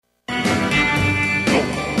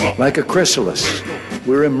Like a chrysalis,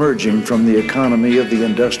 we're emerging from the economy of the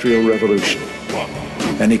Industrial Revolution,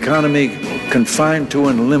 an economy confined to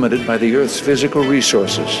and limited by the Earth's physical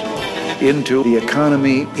resources, into the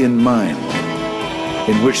economy in mind,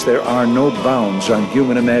 in which there are no bounds on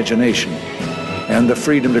human imagination, and the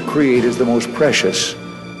freedom to create is the most precious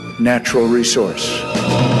natural resource.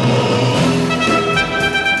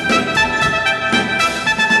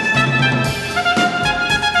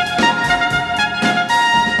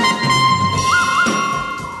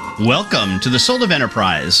 Welcome to the Soul of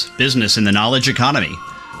Enterprise, Business in the Knowledge Economy,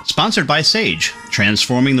 sponsored by Sage,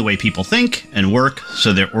 transforming the way people think and work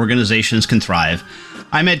so their organizations can thrive.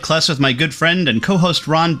 I'm Ed Kless with my good friend and co-host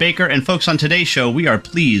Ron Baker, and folks, on today's show, we are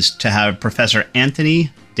pleased to have Professor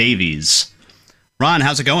Antony Davies. Ron,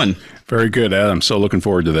 how's it going? Very good, Ed. I'm so looking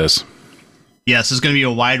forward to this. Yes, this is going to be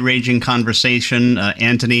a wide-ranging conversation.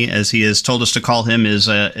 Antony, as he has told us to call him, is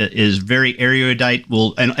very erudite,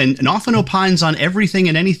 and often opines on everything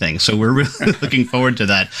and anything. So we're really looking forward to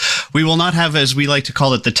that. We will not have, as we like to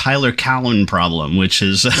call it, the Tyler Cowen problem, which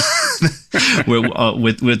is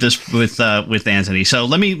with Antony. So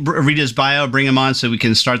let me read his bio, bring him on, so we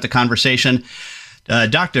can start the conversation.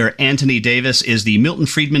 Dr. Antony Davies is the Milton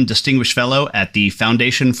Friedman Distinguished Fellow at the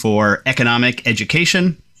Foundation for Economic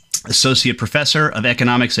Education, Associate Professor of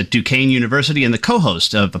Economics at Duquesne University, and the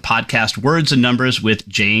co-host of the podcast Words and Numbers with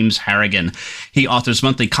James Harrigan. He authors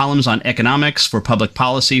monthly columns on economics for public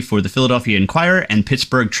policy for the Philadelphia Inquirer and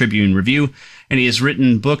Pittsburgh Tribune Review, and he has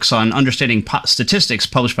written books on understanding statistics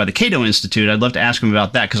published by the Cato Institute. I'd love to ask him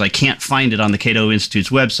about that because I can't find it on the Cato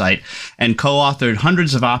Institute's website, and co-authored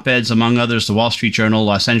hundreds of op-eds, among others, the Wall Street Journal,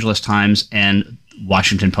 Los Angeles Times, and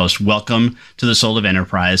Washington Post. Welcome to the Soul of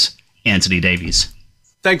Enterprise, Antony Davies.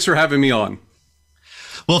 Thanks for having me on.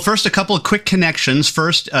 Well, first, a couple of quick connections.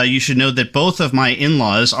 First, you should know that both of my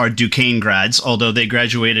in-laws are Duquesne grads, although they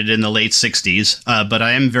graduated in the late 60s. But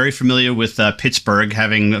I am very familiar with Pittsburgh,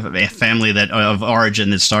 having a family that of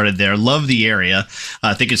origin that started there. Love the area.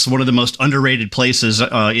 I think it's one of the most underrated places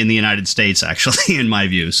in the United States, actually, in my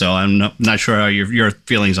view. So I'm not sure how your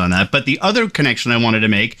feelings on that. But the other connection I wanted to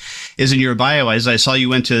make is in your bio, as I saw you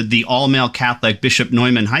went to the all-male Catholic Bishop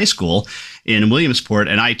Neumann High School in Williamsport,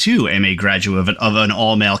 and I too am a graduate of an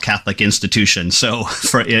all-male Catholic institution. So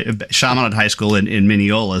for Chaminade High School in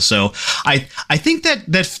Mineola. So I think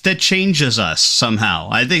that changes us somehow.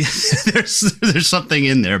 I think there's something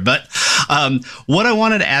in there. But what I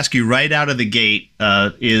wanted to ask you right out of the gate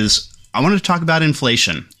is I wanted to talk about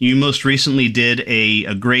inflation. You most recently did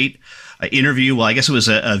a great interview. Well, I guess it was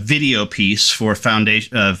a video piece for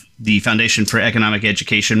the Foundation for Economic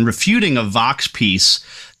Education, refuting a Vox piece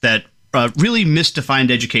that really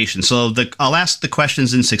misdefined education. So I'll ask the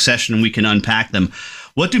questions in succession and we can unpack them.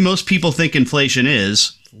 What do most people think inflation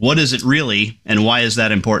is? What is it really? And why is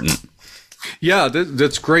that important? Yeah,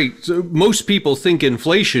 that's great. So most people think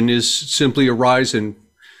inflation is simply a rise in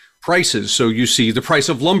prices. So you see the price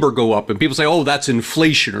of lumber go up and people say, oh, that's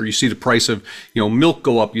inflation. Or you see the price of milk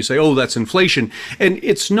go up. You say, oh, that's inflation. And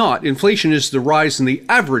it's not. Inflation is the rise in the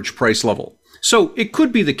average price level. So it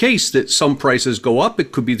could be the case that some prices go up.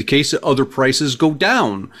 It could be the case that other prices go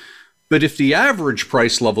down. But if the average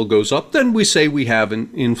price level goes up, then we say we have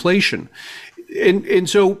an inflation. And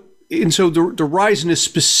so the rise in a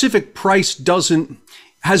specific price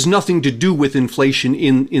has nothing to do with inflation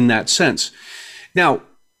in that sense. Now,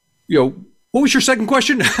 what was your second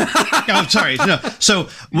question? Oh, sorry. No. So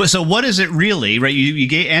what is it really? Right?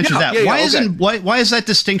 You answered that. Yeah, why is that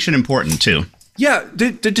distinction important too? Yeah,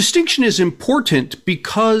 the distinction is important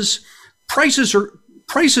because prices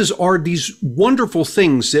are these wonderful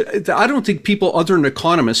things that I don't think people other than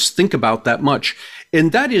economists think about that much.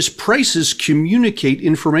 And that is, prices communicate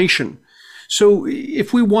information. So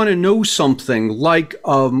if we want to know something like,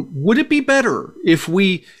 would it be better if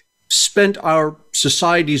we spent our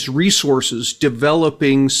society's resources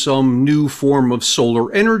developing some new form of solar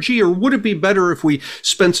energy, or would it be better if we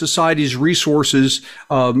spent society's resources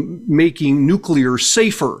making nuclear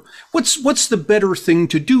safer? What's the better thing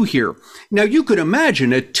to do here? Now, you could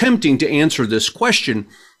imagine attempting to answer this question.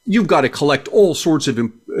 You've got to collect all sorts of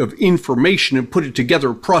information and put it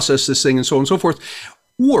together, process this thing, and so on and so forth.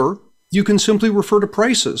 Or you can simply refer to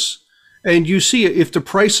prices. And you see, if the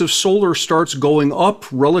price of solar starts going up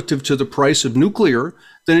relative to the price of nuclear,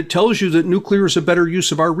 then it tells you that nuclear is a better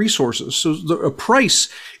use of our resources. So a price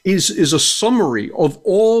is a summary of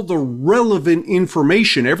all the relevant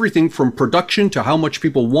information, everything from production to how much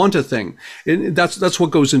people want a thing. And that's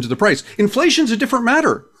what goes into the price. Inflation's a different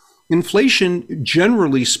matter. Inflation,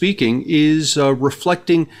 generally speaking, is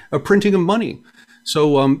reflecting a printing of money.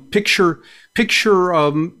 So picture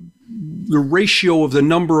the ratio of the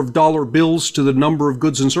number of dollar bills to the number of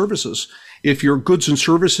goods and services. If your goods and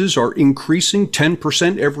services are increasing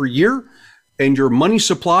 10% every year, and your money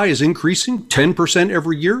supply is increasing 10%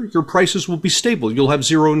 every year, your prices will be stable. You'll have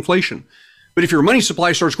zero inflation. But if your money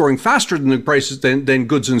supply starts growing faster than the prices than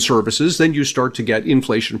goods and services, then you start to get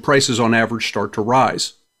inflation. Prices on average start to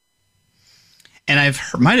rise. And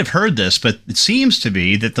might have heard this, but it seems to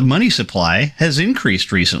be that the money supply has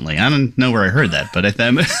increased recently. I don't know where I heard that, but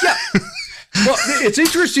yeah. Well, it's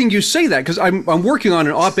interesting you say that, because I'm working on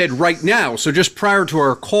an op-ed right now. So just prior to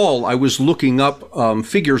our call, I was looking up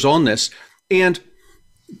figures on this, and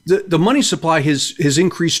the money supply has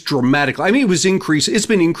increased dramatically. I mean, it's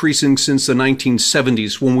been increasing since the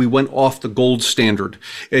 1970s when we went off the gold standard.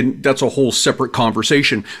 And that's a whole separate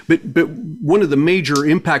conversation. But one of the major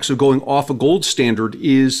impacts of going off a gold standard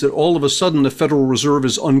is that all of a sudden the Federal Reserve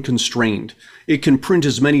is unconstrained. It can print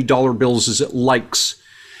as many dollar bills as it likes.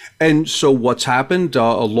 And so what's happened?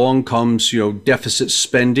 Along comes, deficit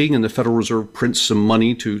spending, and the Federal Reserve prints some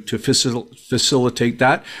money to facilitate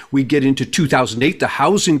that. We get into 2008, the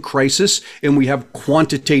housing crisis, and we have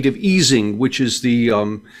quantitative easing, which is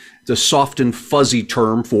the soft and fuzzy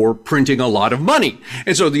term for printing a lot of money.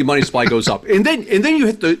 And so the money supply goes up. And then you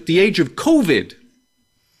hit the age of COVID.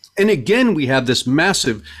 And again, we have this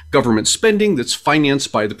massive government spending that's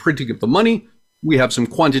financed by the printing of the money. We have some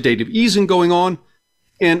quantitative easing going on.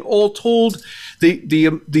 And all told,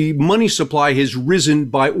 the money supply has risen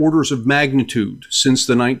by orders of magnitude since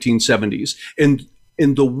the 1970s. And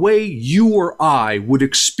the way you or I would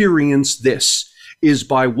experience this is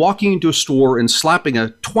by walking into a store and slapping a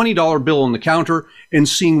 $20 bill on the counter and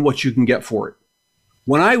seeing what you can get for it.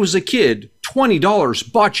 When I was a kid,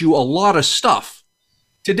 $20 bought you a lot of stuff.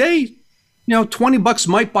 Today, $20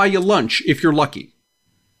 might buy you lunch if you're lucky.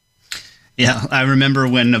 Yeah, I remember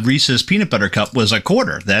when Reese's peanut butter cup was a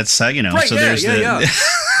quarter. That's right, so there's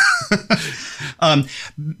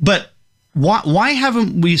but why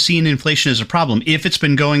haven't we seen inflation as a problem? If it's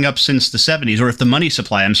been going up since the 70s, or if the money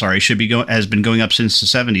supply, has been going up since the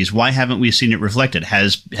 70s, why haven't we seen it reflected?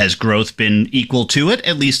 Has growth been equal to it,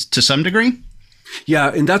 at least to some degree?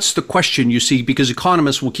 Yeah, and that's the question, you see, because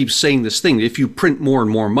economists will keep saying this thing. If you print more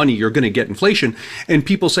and more money, you're going to get inflation. And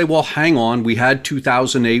people say, well, hang on, we had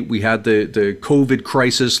 2008, we had the COVID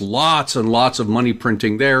crisis, lots and lots of money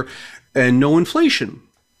printing there, and no inflation.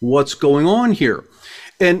 What's going on here?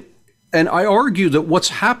 And I argue that what's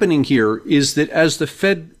happening here is that as the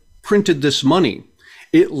Fed printed this money,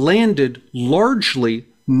 it landed largely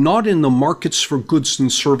not in the markets for goods and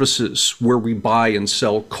services where we buy and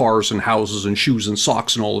sell cars and houses and shoes and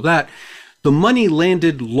socks and all of that. The money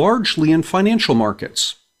landed largely in financial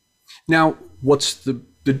markets. Now, what's the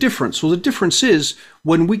difference? Well, the difference is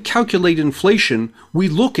when we calculate inflation, we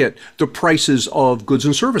look at the prices of goods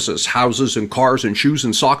and services, houses and cars and shoes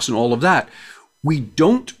and socks and all of that. We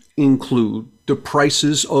don't include the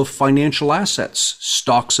prices of financial assets,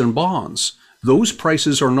 stocks and bonds. Those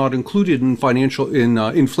prices are not included in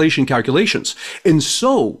inflation calculations. And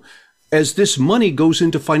so, as this money goes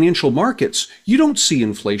into financial markets, you don't see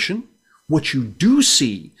inflation. What you do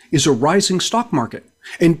see is a rising stock market.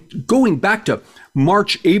 And going back to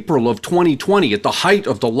March, April of 2020, at the height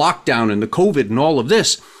of the lockdown and the COVID and all of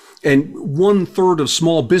this, and 1/3 of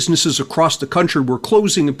small businesses across the country were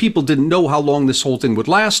closing and people didn't know how long this whole thing would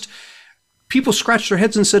last, people scratched their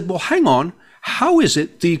heads and said, well, hang on. How is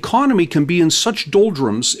it the economy can be in such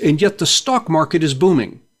doldrums and yet the stock market is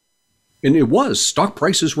booming? And it was. Stock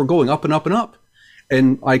prices were going up and up and up.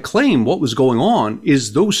 And I claim what was going on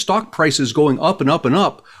is those stock prices going up and up and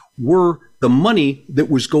up were the money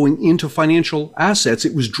that was going into financial assets.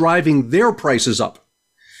 It was driving their prices up.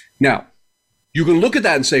 Now, you can look at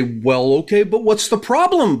that and say, well, okay, but what's the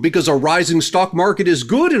problem? Because a rising stock market is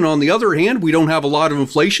good, and on the other hand, we don't have a lot of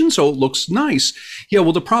inflation, so it looks nice. Yeah,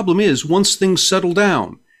 well, the problem is once things settle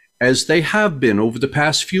down, as they have been over the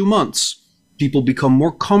past few months, people become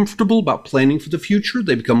more comfortable about planning for the future.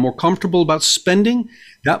 They become more comfortable about spending.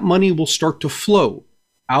 That money will start to flow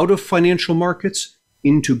out of financial markets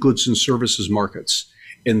into goods and services markets.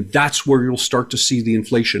 And that's where you'll start to see the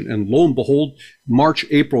inflation. And lo and behold, March,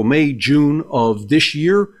 April, May, June of this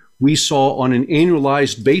year, we saw on an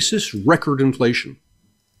annualized basis record inflation.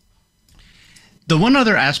 The one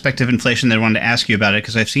other aspect of inflation that I wanted to ask you about it,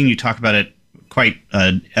 because I've seen you talk about it quite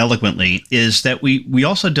eloquently, is that we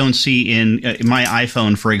also don't see in my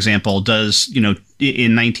iPhone, for example, does, in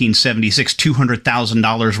 1976,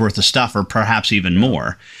 $200,000 worth of stuff or perhaps even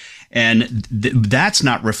more. And that's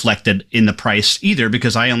not reflected in the price either,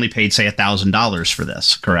 because I only paid, say, $1,000 for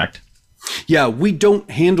this, correct? Yeah, we don't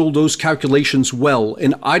handle those calculations well.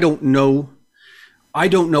 And I don't know I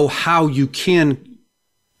don't know how you can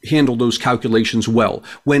handle those calculations well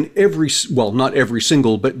when not every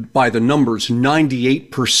single, but by the numbers,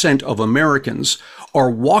 98% of Americans are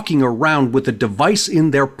walking around with a device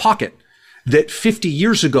in their pocket that 50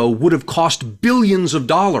 years ago would have cost billions of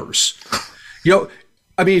dollars.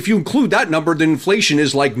 I mean, if you include that number, then inflation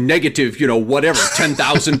is like negative,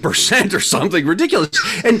 10,000% or something ridiculous.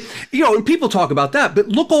 And, and people talk about that. But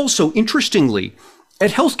look also, interestingly,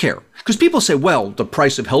 at healthcare. Because people say, well, the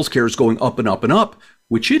price of healthcare is going up and up and up,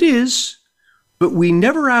 which it is. But we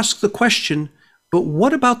never ask the question, but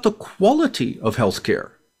what about the quality of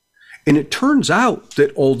healthcare? And it turns out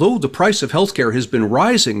that although the price of healthcare has been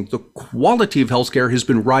rising, the quality of healthcare has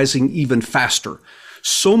been rising even faster.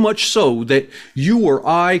 So much so that you or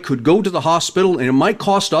I could go to the hospital and it might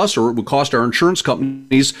cost us, or it would cost our insurance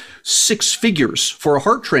companies, 6 figures for a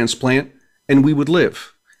heart transplant, and we would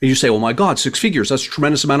live. And you say, oh my God, 6 figures, that's a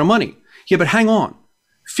tremendous amount of money. Yeah, but hang on.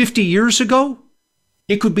 50 years ago,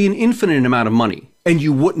 it could be an infinite amount of money, and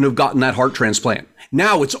you wouldn't have gotten that heart transplant.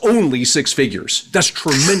 Now it's only 6 figures. That's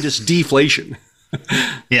tremendous deflation.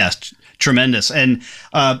 Yes, tremendous. And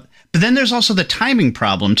but then there's also the timing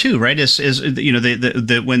problem too, right? When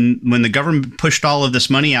the government pushed all of this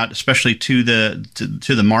money out, especially to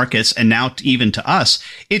the markets, and now even to us,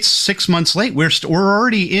 it's 6 months late. We're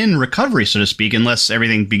already in recovery, so to speak, unless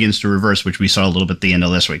everything begins to reverse, which we saw a little bit at the end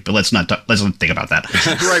of this week. But let's think about that.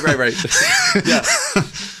 Right.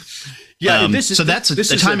 Yeah.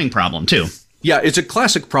 That's a timing problem too. Yeah, it's a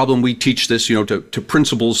classic problem. We teach this, to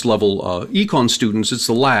principals level econ students. It's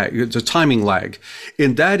the lag. It's a timing lag.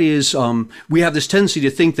 And that is, we have this tendency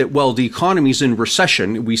to think that, well, the economy's in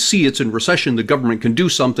recession. We see it's in recession. The government can do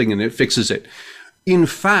something and it fixes it. In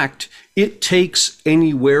fact, it takes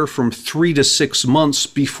anywhere from 3 to 6 months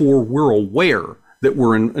before we're aware that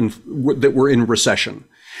we're in recession.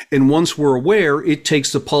 And once we're aware, it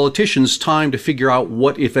takes the politicians time to figure out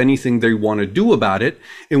what, if anything, they want to do about it.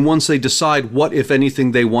 And once they decide what, if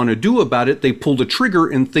anything, they want to do about it, they pull the trigger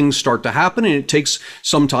and things start to happen. And it takes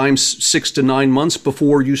sometimes 6 to 9 months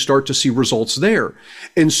before you start to see results there.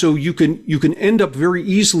 And so you can end up very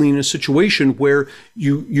easily in a situation where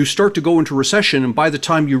you start to go into recession. And by the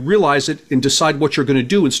time you realize it and decide what you're going to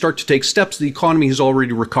do and start to take steps, the economy has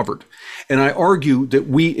already recovered. And I argue that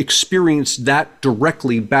we experienced that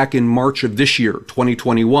directly back in March of this year,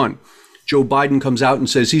 2021. Joe Biden comes out and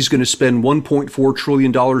says he's going to spend $1.4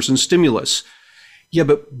 trillion in stimulus. Yeah,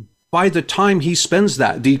 but by the time he spends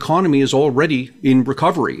that, the economy is already in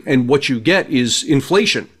recovery. And what you get is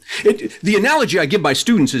inflation. The analogy I give my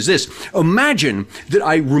students is this. Imagine that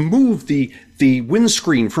I removed the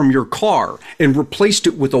windscreen from your car and replaced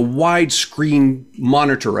it with a widescreen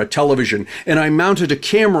monitor, a television, and I mounted a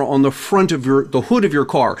camera on the front of the hood of your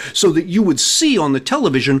car so that you would see on the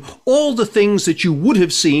television all the things that you would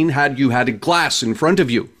have seen had you had a glass in front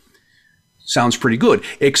of you. Sounds pretty good,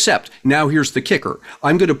 except now here's the kicker.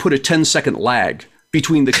 I'm going to put a 10-second lag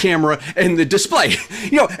between the camera and the display.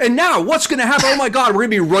 And now what's going to happen? Oh my God, we're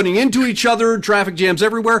going to be running into each other, traffic jams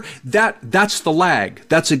everywhere. That's the lag.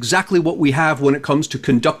 That's exactly what we have when it comes to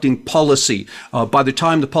conducting policy. By the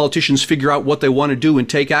time the politicians figure out what they want to do and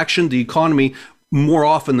take action, the economy, more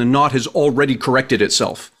often than not, has already corrected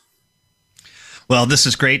itself. Well, this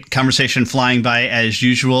is great conversation flying by as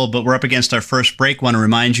usual, but we're up against our first break. Want to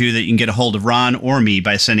remind you that you can get a hold of Ron or me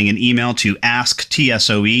by sending an email to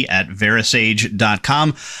asktsoe@verisage.com.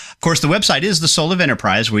 Of course, the website is The Soul of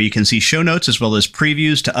Enterprise, where you can see show notes as well as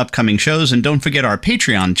previews to upcoming shows. And don't forget our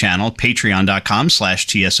Patreon channel,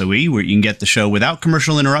 patreon.com/TSOE, where you can get the show without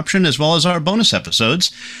commercial interruption, as well as our bonus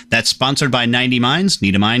episodes. That's sponsored by 90 Minds.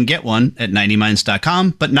 Need a mind, get one at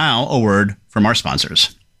 90minds.com. But now, a word from our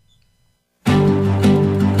sponsors.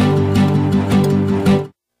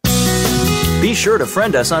 Be sure to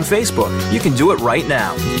friend us on Facebook. You can do it right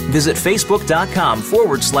now. Visit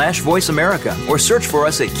facebook.com/Voice America or search for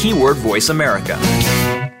us at keyword Voice America.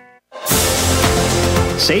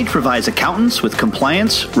 Sage provides accountants with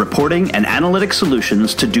compliance, reporting, and analytic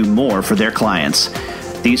solutions to do more for their clients.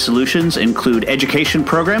 These solutions include education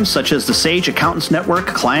programs such as the Sage Accountants Network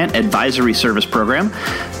Client Advisory Service Program.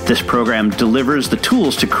 This program delivers the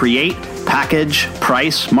tools to create, package,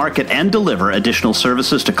 price, market, and deliver additional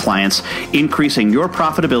services to clients, increasing your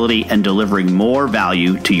profitability and delivering more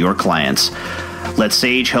value to your clients. Let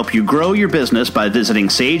Sage help you grow your business by visiting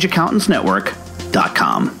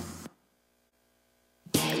sageaccountantsnetwork.com.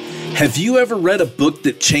 Have you ever read a book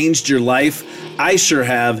that changed your life? I sure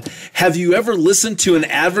have. Have you ever listened to an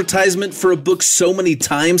advertisement for a book so many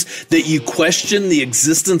times that you question the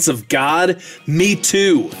existence of God? Me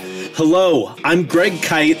too. Hello, I'm Greg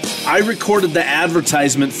Kite. I recorded the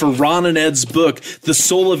advertisement for Ron and Ed's book, The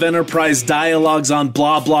Soul of Enterprise Dialogues on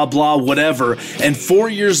blah, blah, blah, whatever. And 4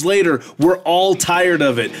 years later, we're all tired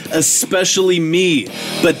of it, especially me.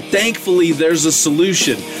 But thankfully, there's a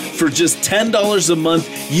solution. For just $10 a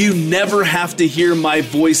month, you never have to hear my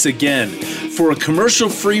voice again. For a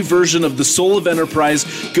commercial-free version of The Soul of Enterprise,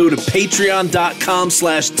 go to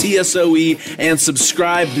patreon.com/TSOE and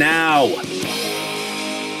subscribe now.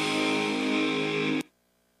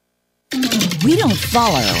 We don't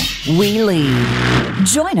follow, we lead.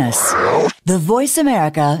 Join us, the Voice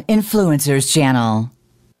America Influencers Channel.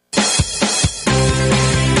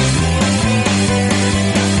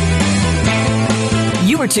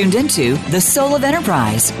 You are tuned into The Soul of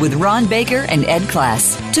Enterprise with Ron Baker and Ed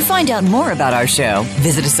Klass. To find out more about our show,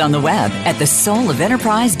 visit us on the web at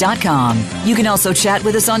thesoulofenterprise.com. You can also chat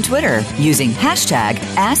with us on Twitter using hashtag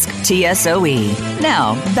AskTSOE.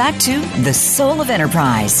 Now, back to The Soul of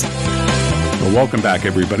Enterprise. Well, welcome back,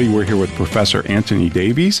 everybody. We're here with Professor Antony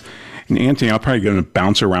Davies. And Antony, I'm probably going to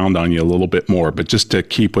bounce around on you a little bit more, but just to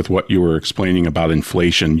keep with what you were explaining about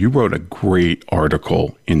inflation, you wrote a great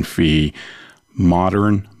article in FEE,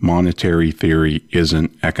 Modern Monetary Theory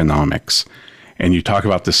Isn't Economics. And you talk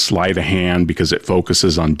about the sleight of hand because it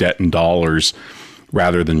focuses on debt and dollars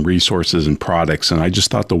rather than resources and products. And I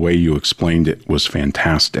just thought the way you explained it was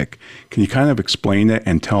fantastic. Can you kind of explain it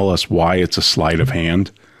and tell us why it's a sleight of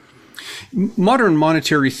hand? Modern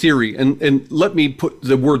monetary theory, and let me put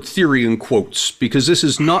the word theory in quotes, because this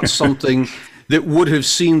is not something that would have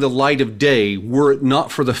seen the light of day were it not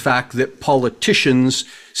for the fact that politicians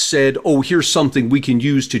said, oh, here's something we can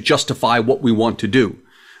use to justify what we want to do.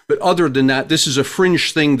 But other than that, this is a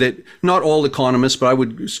fringe thing that not all economists, but I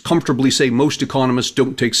would comfortably say most economists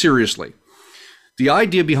don't take seriously. The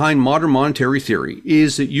idea behind modern monetary theory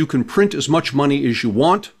is that you can print as much money as you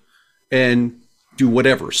want and do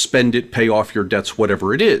whatever, spend it, pay off your debts,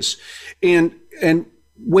 whatever it is. And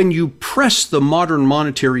when you press the modern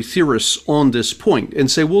monetary theorists on this point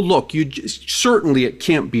and say, well, look, certainly it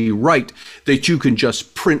can't be right that you can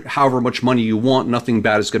just print however much money you want, nothing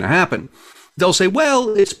bad is going to happen. They'll say, well,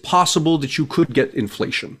 it's possible that you could get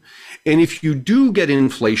inflation. And if you do get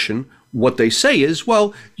inflation, what they say is,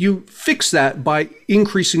 well, you fix that by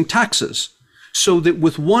increasing taxes. So that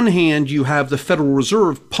with one hand, you have the Federal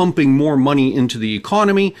Reserve pumping more money into the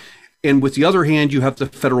economy, and with the other hand, you have the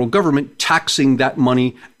federal government taxing that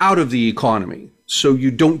money out of the economy. So you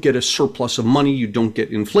don't get a surplus of money, you don't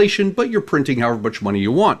get inflation, but you're printing however much money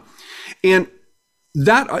you want. And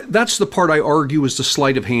that's the part I argue is the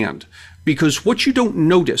sleight of hand. Because what you don't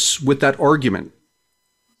notice with that argument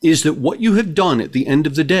is that what you have done at the end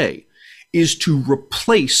of the day is to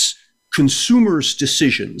replace consumers'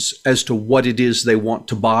 decisions as to what it is they want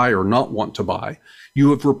to buy or not want to buy. You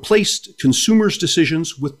have replaced consumers'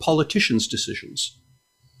 decisions with politicians' decisions.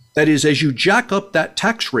 That is, as you jack up that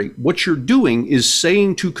tax rate, what you're doing is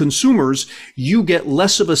saying to consumers, you get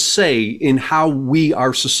less of a say in how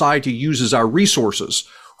our society uses our resources.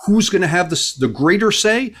 Who's going to have the greater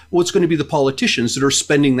say? Well, it's going to be the politicians that are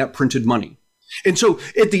spending that printed money. And so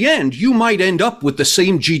at the end, you might end up with the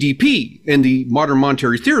same GDP. And the modern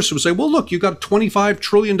monetary theorists would say, well, look, you got a $25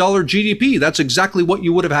 trillion GDP. That's exactly what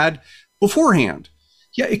you would have had beforehand.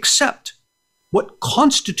 Yeah, except what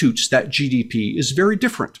constitutes that GDP is very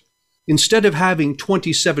different. Instead of having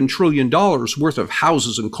 $27 trillion worth of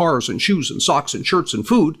houses and cars and shoes and socks and shirts and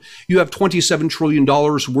food, you have $27 trillion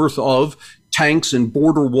worth of tanks and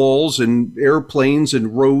border walls and airplanes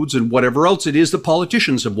and roads and whatever else it is the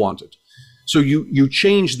politicians have wanted. So you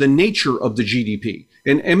change the nature of the GDP.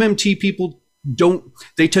 And MMT people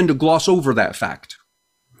they tend to gloss over that fact.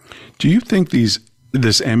 Do you think this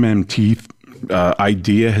MMT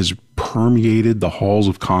idea has permeated the halls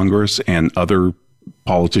of Congress and other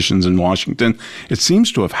politicians in Washington? It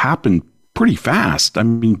seems to have happened pretty fast. I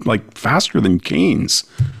mean, like faster than Keynes.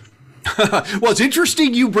 Well, it's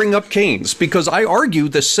interesting you bring up Keynes, because I argue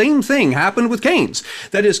the same thing happened with Keynes.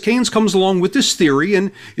 That is, Keynes comes along with this theory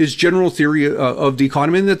and his general theory of the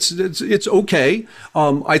economy, and it's okay.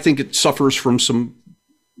 I think it suffers from some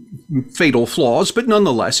fatal flaws, but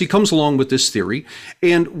nonetheless, he comes along with this theory.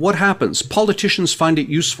 And what happens? Politicians find it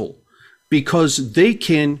useful because they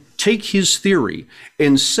can take his theory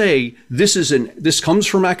and say, this comes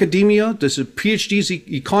from academia, this is PhDs,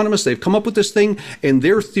 economists, they've come up with this thing, and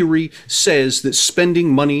their theory says that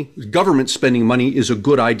government spending money is a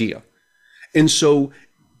good idea. And so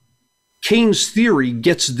Keynes' theory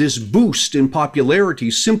gets this boost in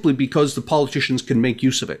popularity simply because the politicians can make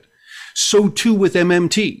use of it. So too with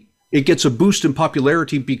MMT. It gets a boost in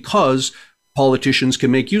popularity because politicians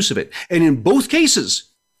can make use of it. And in both cases,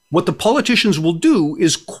 What the politicians will do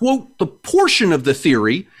is quote the portion of the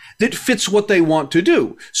theory that fits what they want to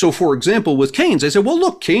do. So, for example, with Keynes, they say, well,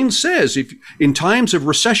 look, Keynes says if in times of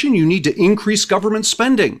recession, you need to increase government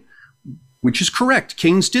spending, which is correct.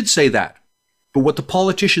 Keynes did say that. But what the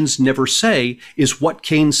politicians never say is what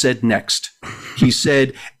Keynes said next. He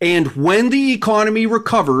said, and when the economy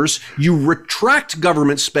recovers, you retract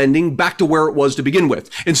government spending back to where it was to begin with.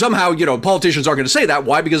 And somehow, politicians aren't going to say that.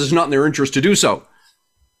 Why? Because it's not in their interest to do so.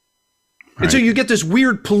 Right. And so you get this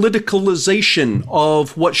weird politicalization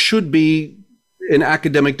of what should be an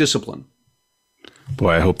academic discipline.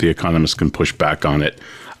 Boy, I hope the economists can push back on it.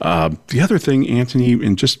 The other thing, Antony,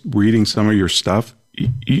 in just reading some of your stuff,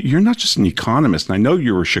 you're not just an economist. And I know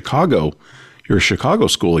you're a Chicago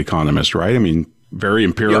school economist, right? I mean, very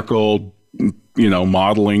empirical,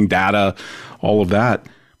 modeling, data, all of that.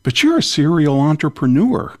 But you're a serial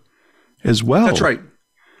entrepreneur as well. That's right.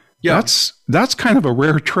 Yeah. That's kind of a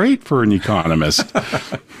rare trait for an economist.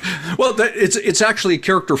 Well, it's actually a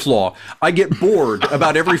character flaw. I get bored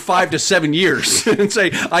about every 5 to 7 years and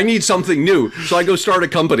say, I need something new. So I go start a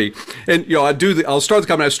company. And, I'll start the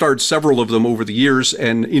company. I've started several of them over the years.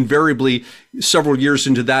 And invariably, several years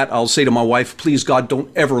into that, I'll say to my wife, please, God,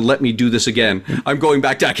 don't ever let me do this again. I'm going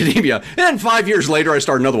back to academia. And then 5 years later, I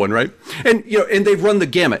start another one, right? And, and they've run the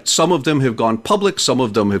gamut. Some of them have gone public. Some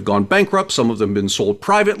of them have gone bankrupt. Some of them have been sold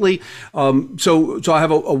privately. So I have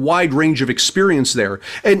a wide range of experience there.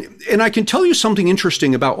 And I can tell you something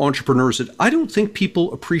interesting about entrepreneurs that I don't think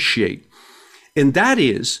people appreciate. And that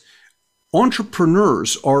is,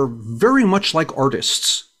 entrepreneurs are very much like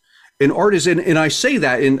artists. And I say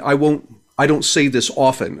that, and I don't say this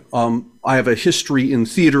often. I have a history in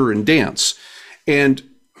theater and dance. And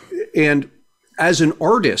as an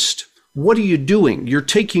artist, what are you doing? You're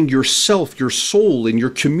taking yourself, your soul, and you're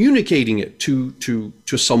communicating it to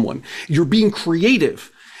someone. You're being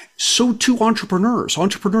creative. So too entrepreneurs.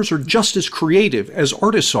 Entrepreneurs are just as creative as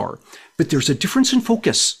artists are, but there's a difference in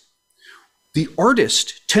focus. The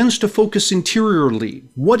artist tends to focus interiorly.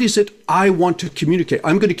 What is it I want to communicate?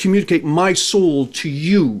 I'm going to communicate my soul to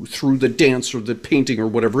you through the dance or the painting or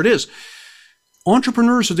whatever it is.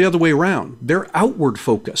 Entrepreneurs are the other way around. They're outward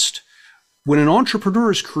focused. When an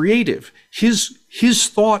entrepreneur is creative, his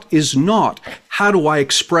thought is not, how do I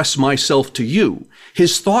express myself to you?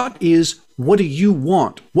 His thought is, what do you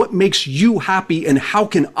want? What makes you happy, and how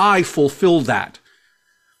can I fulfill that?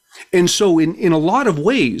 And so in a lot of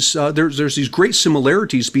ways, there's these great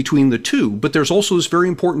similarities between the two, but there's also this very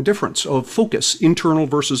important difference of focus, internal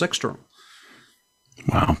versus external.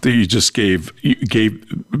 Wow. You just gave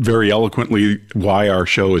very eloquently why our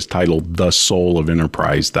show is titled The Soul of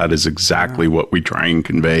Enterprise. That is exactly what we try and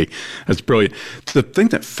convey. That's brilliant. The thing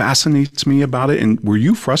that fascinates me about it, and were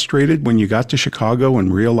you frustrated when you got to Chicago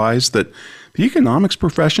and realized that the economics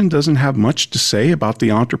profession doesn't have much to say about the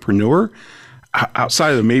entrepreneur?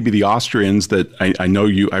 Outside of maybe the Austrians that I know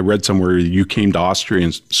I read somewhere you came to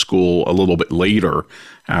Austrian school a little bit later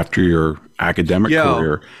after your academic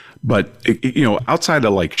career. But, outside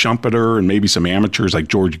of like Schumpeter and maybe some amateurs like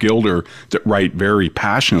George Gilder that write very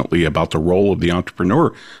passionately about the role of the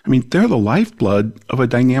entrepreneur, I mean, they're the lifeblood of a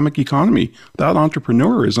dynamic economy. Without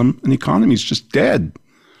entrepreneurism, an economy is just dead.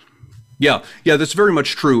 Yeah, that's very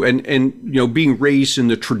much true. And being raised in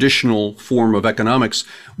the traditional form of economics,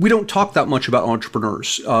 we don't talk that much about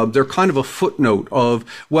entrepreneurs. They're kind of a footnote of,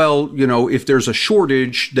 if there's a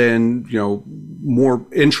shortage, then, more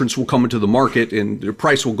entrants will come into the market and the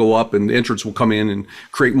price will go up and the entrants will come in and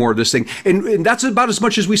create more of this thing. And that's about as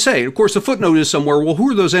much as we say. Of course, the footnote is somewhere, well,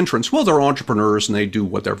 who are those entrants? Well, they're entrepreneurs and they do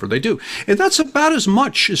whatever they do. And that's about as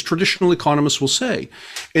much as traditional economists will say.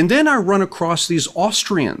 And then I run across these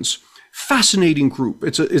Austrians. Fascinating group.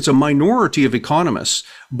 It's a minority of economists,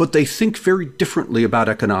 but they think very differently about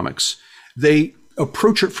economics. They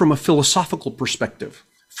approach it from a philosophical perspective,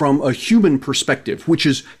 from a human perspective, which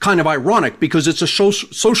is kind of ironic because it's a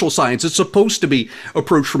social science. It's supposed to be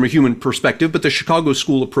approached from a human perspective, but the Chicago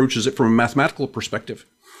School approaches it from a mathematical perspective.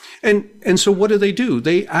 And so what do?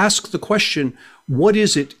 They ask the question, what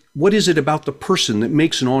is it about the person that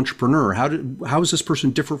makes an entrepreneur? How is this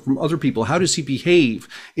person different from other people? How does he behave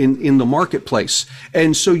in the marketplace?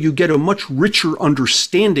 And so you get a much richer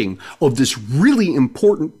understanding of this really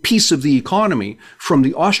important piece of the economy from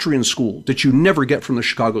the Austrian school that you never get from the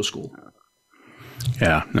Chicago School.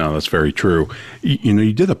 Yeah, no, that's very true.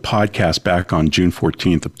 You did a podcast back on June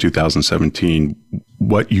 14th of 2017,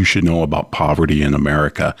 What You Should Know About Poverty in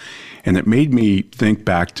America. And it made me think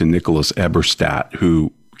back to Nicholas Eberstadt,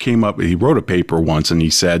 who he wrote a paper once and he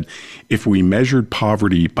said, if we measured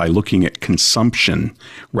poverty by looking at consumption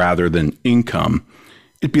rather than income,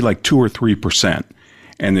 it'd be like 2 or 3%.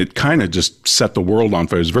 and it kind of just set the world on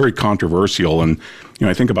fire. It was very controversial. And,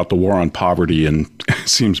 I think about the war on poverty, and it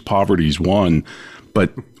seems poverty's won.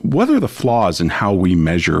 But what are the flaws in how we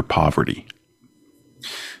measure poverty?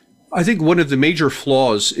 I think one of the major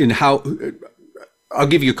flaws in how, I'll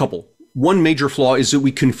give you a couple. One major flaw is that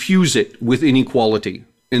we confuse it with inequality.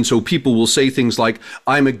 And so people will say things like,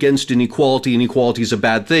 I'm against inequality. Inequality is a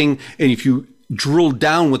bad thing. And if you drill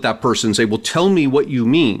down with that person and say, well, tell me what you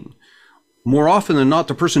mean, more often than not,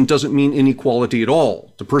 the person doesn't mean inequality at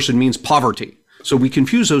all. The person means poverty. So we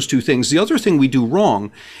confuse those two things. The other thing we do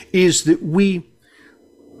wrong is that we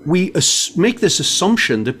make this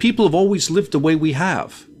assumption that people have always lived the way we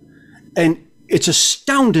have. And it's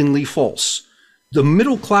astoundingly false. The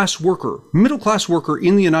middle class worker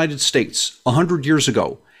in the United States 100 years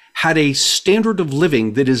ago had a standard of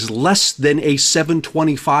living that is less than a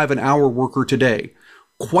 $7.25 an hour worker today.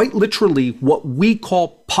 Quite literally, what we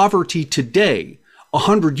call poverty today,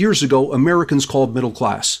 100 years ago, Americans called middle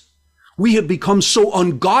class. We have become so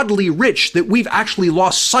ungodly rich that we've actually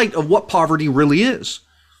lost sight of what poverty really is.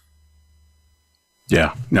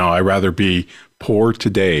 Yeah. No, I'd rather be poor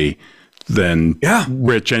today than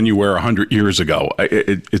rich anywhere 100 years ago.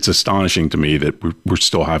 It's astonishing to me that we're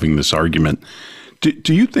still having this argument.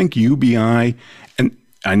 Do you think UBI, and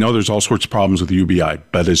I know there's all sorts of problems with UBI,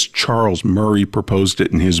 but as Charles Murray proposed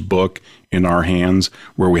it in his book, In Our Hands,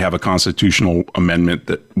 where we have a constitutional amendment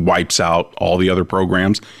that wipes out all the other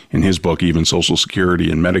programs, in his book, even Social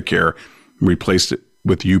Security and Medicare, replaced it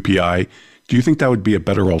with UPI. Do you think that would be a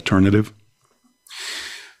better alternative?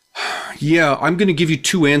 Yeah, I'm going to give you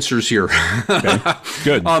two answers here. Okay,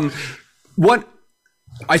 good.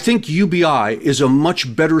 I think UBI is a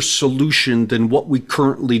much better solution than what we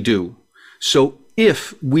currently do. So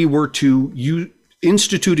if we were to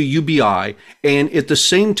institute a UBI and at the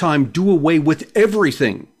same time do away with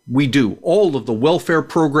everything we do, all of the welfare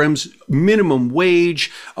programs, minimum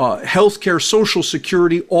wage, healthcare, Social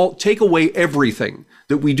Security, take away everything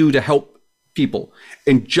that we do to help people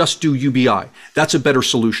and just do UBI, that's a better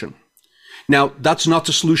solution. Now, that's not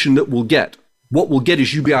the solution that we'll get. What we'll get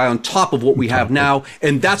is UBI on top of what we have now,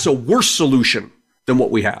 and that's a worse solution than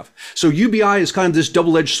what we have. So UBI is kind of this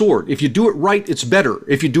double-edged sword. If you do it right, it's better.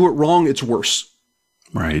 If you do it wrong, it's worse.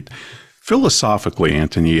 Right. Philosophically,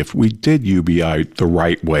 Antony, if we did UBI the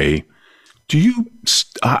right way,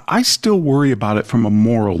 I still worry about it from a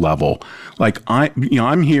moral level. Like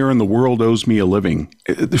I'm here and the world owes me a living.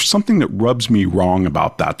 There's something that rubs me wrong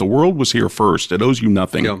about that. The world was here first. It owes you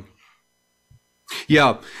nothing.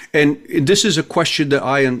 Yeah. And this is a question that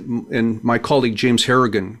I and my colleague James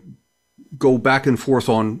Harrigan go back and forth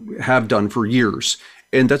on, have done for years.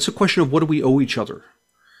 And that's a question of what do we owe each other?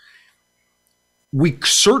 We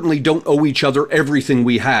certainly don't owe each other everything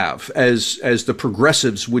we have, as the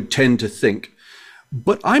progressives would tend to think.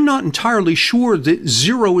 But I'm not entirely sure that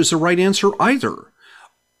zero is the right answer either.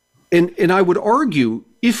 And I would argue,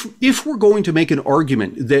 if we're going to make an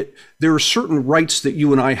argument that there are certain rights that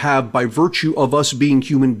you and I have by virtue of us being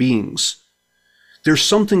human beings, there's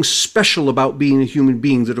something special about being a human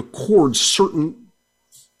being that accords certain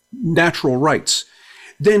natural rights,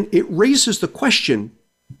 then it raises the question,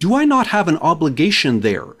 do I not have an obligation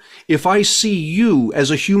there? If I see you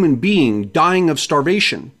as a human being dying of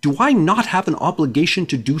starvation, do I not have an obligation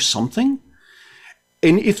to do something?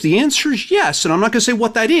 And if the answer is yes, and I'm not going to say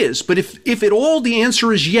what that is, but if at all the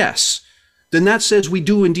answer is yes, then that says we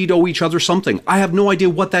do indeed owe each other something. I have no idea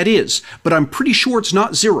what that is, but I'm pretty sure it's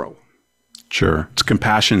not zero. Sure. It's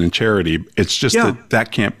compassion and charity. It's just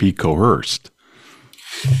that can't be coerced.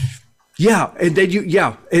 Yeah, and then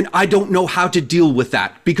and I don't know how to deal with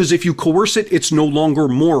that, because if you coerce it, it's no longer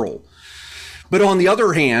moral. But on the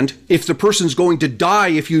other hand, if the person's going to die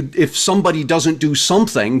if somebody doesn't do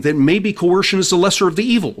something, then maybe coercion is the lesser of the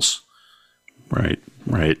evils. Right.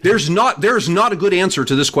 There's not a good answer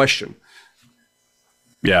to this question.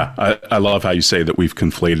 Yeah, I love how you say that we've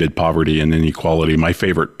conflated poverty and inequality. My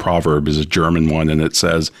favorite proverb is a German one, and it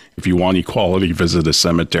says, if you want equality, visit a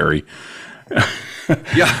cemetery.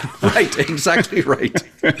 Yeah, right. Exactly right.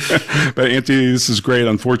 But Antony, this is great.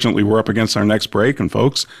 Unfortunately, we're up against our next break. And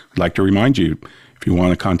folks, I'd like to remind you, if you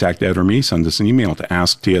want to contact Ed or me, send us an email to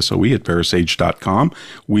asktsoe@verasage.com.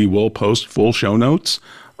 We will post full show notes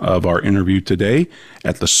of our interview today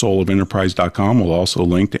at thesoulofenterprise.com. We'll also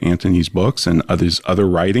link to Antony's books and his other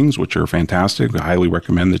writings, which are fantastic. I highly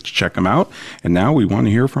recommend that you check them out. And now we want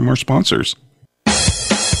to hear from our sponsors.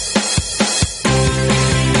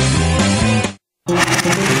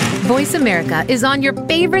 Voice America is on your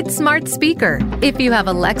favorite smart speaker. If you have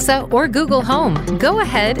Alexa or Google Home, go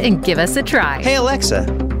ahead and give us a try. Hey Alexa,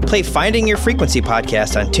 play Finding Your Frequency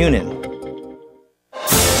podcast on TuneIn.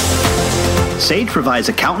 Sage provides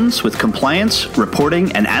accountants with compliance,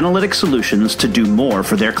 reporting, and analytic solutions to do more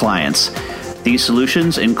for their clients. These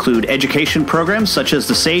solutions include education programs such as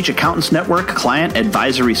the Sage Accountants Network Client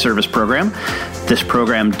Advisory Service Program. This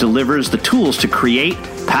program delivers the tools to create,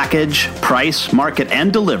 package, price, market,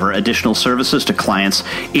 and deliver additional services to clients,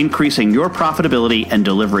 increasing your profitability and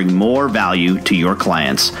delivering more value to your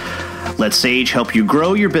clients. Let Sage help you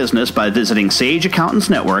grow your business by visiting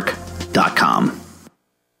sageaccountantsnetwork.com.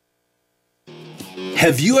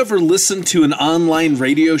 Have you ever listened to an online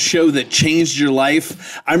radio show that changed your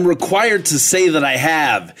life? I'm required to say that I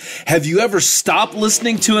have. Have you ever stopped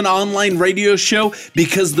listening to an online radio show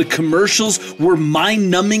because the commercials were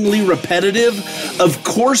mind-numbingly repetitive? Of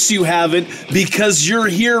course you haven't, because you're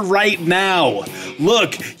here right now.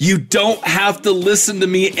 Look, you don't have to listen to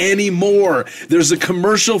me anymore. There's a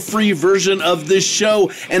commercial-free version of this show,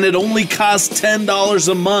 and it only costs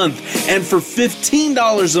 $10 a month. And for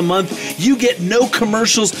 $15 a month, you get no commercials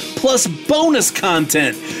plus bonus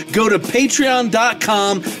content. Go to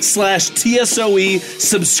patreon.com/TSOE,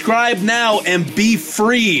 subscribe now, and be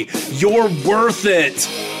free. You're worth it.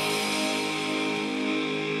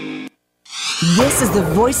 This is the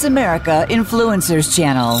Voice America Influencers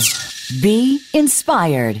Channel. Be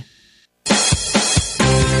inspired.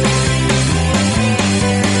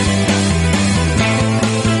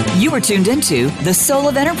 You are tuned into The Soul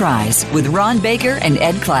of Enterprise with Ron Baker and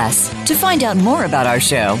Ed Kless. To find out more about our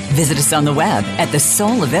show, visit us on the web at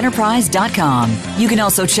thesoulofenterprise.com. You can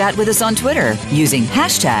also chat with us on Twitter using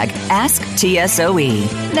hashtag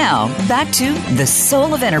AskTSOE. Now, back to The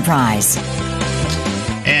Soul of Enterprise.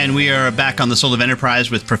 And we are back on The Soul of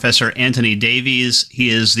Enterprise with Professor Antony Davies. He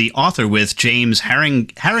is the author with James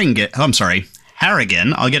Harrigan.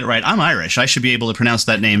 I'll get it right. I'm Irish. I should be able to pronounce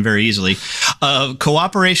that name very easily.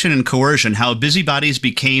 Cooperation and Coercion, How Busybodies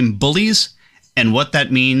Became Bullies, and What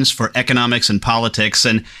That Means for Economics and Politics.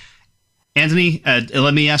 And Antony,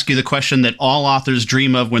 let me ask you the question that all authors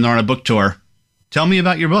dream of when they're on a book tour. Tell me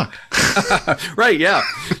about your book. Right, yeah.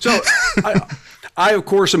 So I, of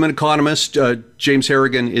course, am an economist. James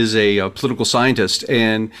Harrigan is a political scientist.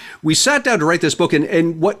 And we sat down to write this book.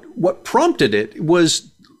 And what prompted it was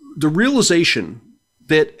the realization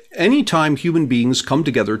that anytime human beings come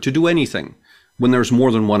together to do anything, when there's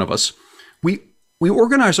more than one of us, we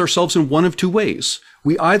organize ourselves in one of two ways.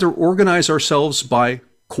 We either organize ourselves by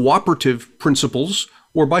cooperative principles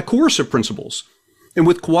or by coercive principles. And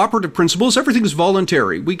with cooperative principles, everything is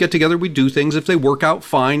voluntary. We get together, we do things. If they work out,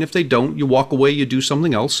 fine. If they don't, you walk away, you do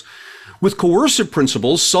something else. With coercive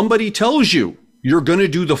principles, somebody tells you you're going to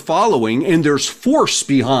do the following, and there's force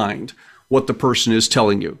behind what the person is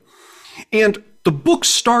telling you. And the book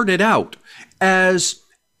started out as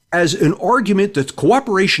an argument that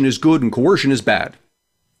cooperation is good and coercion is bad.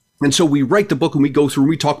 And so we write the book and we go through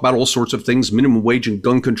and we talk about all sorts of things, minimum wage and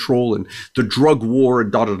gun control and the drug war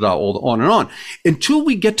and all on and on, until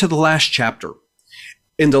we get to the last chapter.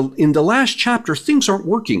 In the last chapter, things aren't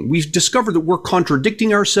working. We've discovered that we're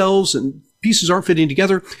contradicting ourselves and pieces aren't fitting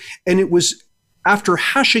together. And it was after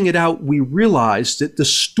hashing it out, we realized that the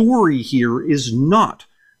story here is not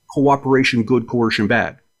cooperation good, coercion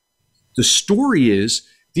bad. The story is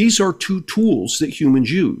these are two tools that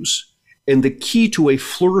humans use. And the key to a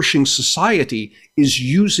flourishing society is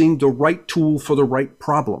using the right tool for the right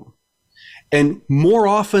problem. And more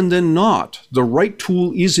often than not, the right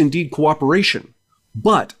tool is indeed cooperation.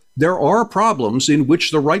 But there are problems in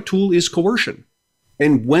which the right tool is coercion.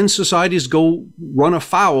 And when societies go run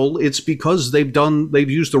afoul, it's because they've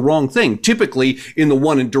used the wrong thing, typically in the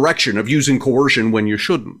one direction of using coercion when you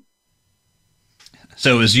shouldn't.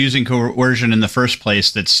 So it was using coercion in the first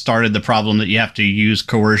place that started the problem that you have to use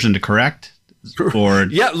coercion to correct? Or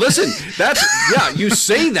yeah, listen, you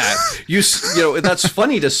say that. You know, that's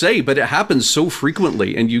funny to say, but it happens so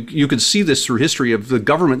frequently. And you can see this through history of the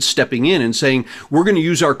government stepping in and saying, we're going to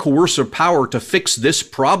use our coercive power to fix this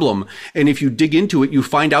problem. And if you dig into it, you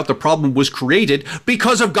find out the problem was created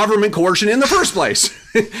because of government coercion in the first place.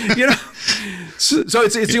 You know? So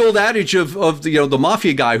it's the old adage of the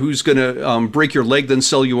mafia guy who's going to break your leg, then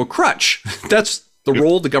sell you a crutch. That's the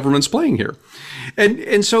role the government's playing here.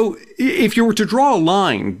 And so if you were to draw a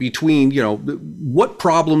line between, what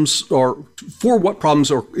problems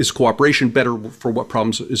is cooperation better, for what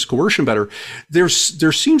problems is coercion better, there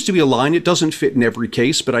seems to be a line. It doesn't fit in every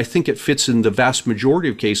case, but I think it fits in the vast majority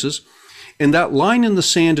of cases. And that line in the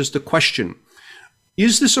sand is the question: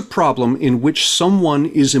 is this a problem in which someone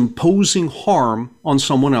is imposing harm on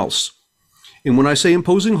someone else? And when I say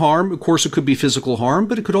imposing harm, of course, it could be physical harm,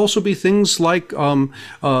 but it could also be things like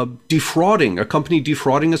defrauding, a company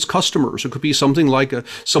defrauding its customers. It could be something like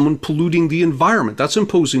someone polluting the environment. That's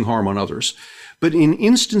imposing harm on others. But in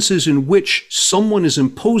instances in which someone is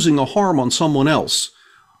imposing a harm on someone else,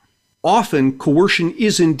 often coercion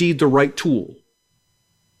is indeed the right tool.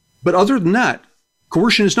 But other than that,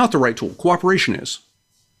 coercion is not the right tool. Cooperation is.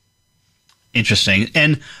 Interesting.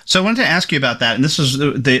 And so I wanted to ask you about that. And this is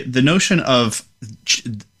the notion of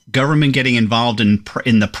government getting involved in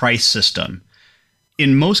the price system.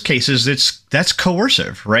 In most cases, that's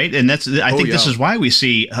coercive, right? And I think this is why we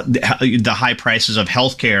see the high prices of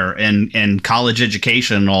healthcare and college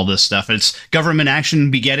education and all this stuff. It's government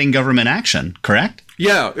action begetting government action, correct?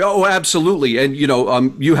 Yeah. Oh, absolutely. And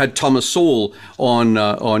you had Thomas Sowell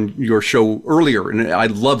on your show earlier, and I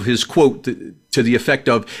love his quote to the effect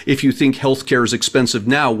of, "If you think healthcare is expensive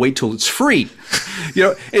now, wait till it's free."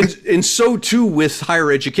 And so too with higher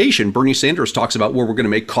education. Bernie Sanders talks about where we're going to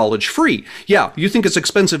make college free. Yeah, you think it's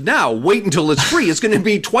expensive now, wait until it's free. It's going to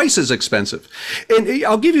be twice as expensive. And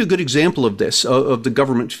I'll give you a good example of this, of the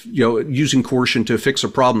government, using coercion to fix a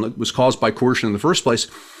problem that was caused by coercion in the first place.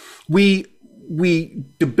 We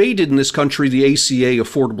debated in this country the ACA,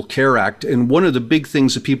 Affordable Care Act, and one of the big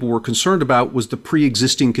things that people were concerned about was the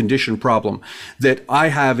pre-existing condition problem, that I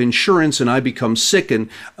have insurance and I become sick, and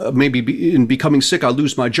maybe in becoming sick I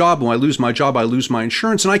lose my job, and when I lose my job I lose my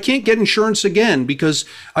insurance, and I can't get insurance again because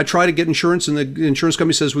I try to get insurance and the insurance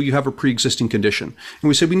company says, well, you have a pre-existing condition. And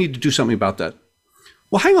we said, we need to do something about that.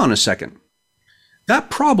 Well, hang on a second. That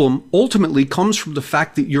problem ultimately comes from the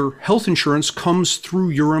fact that your health insurance comes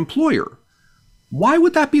through your employer. Why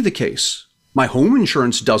would that be the case? My home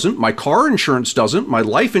insurance doesn't, my car insurance doesn't, my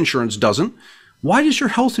life insurance doesn't. Why does your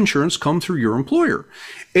health insurance come through your employer?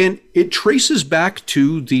 And it traces back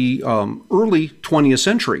to the early 20th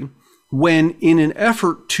century, when in an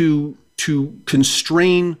effort to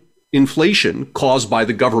constrain inflation caused by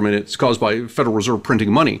the government, it's caused by Federal Reserve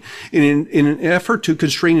printing money, in an effort to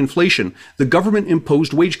constrain inflation, the government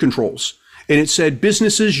imposed wage controls. And it said,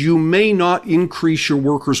 businesses, you may not increase your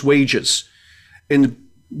workers' wages. And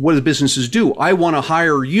what do the businesses do? I want to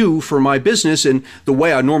hire you for my business, and the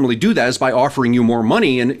way I normally do that is by offering you more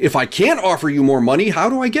money. And if I can't offer you more money, how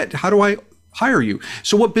do I hire you?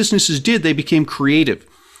 So what businesses did, they became creative.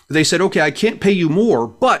 They said, okay, I can't pay you more,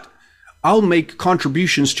 but I'll make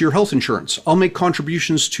contributions to your health insurance. I'll make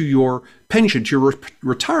contributions to your pension, to your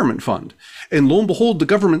retirement fund. And lo and behold, the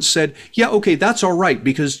government said, yeah, okay, that's all right,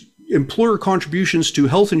 because employer contributions to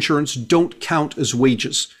health insurance don't count as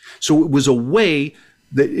wages. So it was a way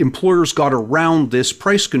that employers got around this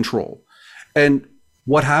price control. And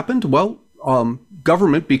what happened? Well,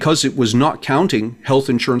 government, because it was not counting health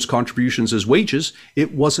insurance contributions as wages,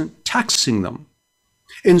 it wasn't taxing them.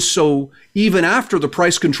 And so even after the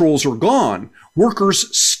price controls are gone,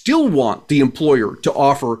 workers still want the employer to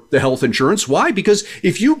offer the health insurance. Why? Because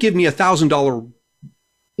if you give me $1,000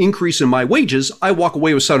 increase in my wages, I walk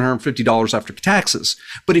away with $750 after taxes.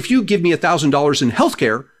 But if you give me $1,000 in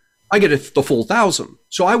healthcare, I get the full $1,000.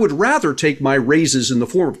 So I would rather take my raises in the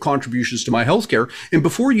form of contributions to my healthcare. And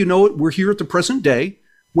before you know it, we're here at the present day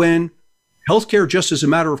when healthcare, just as a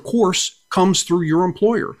matter of course, comes through your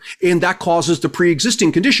employer. And that causes the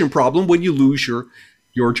pre-existing condition problem when you lose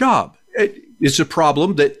your job. It's a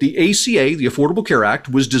problem that the ACA, the Affordable Care Act,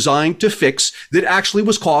 was designed to fix, that actually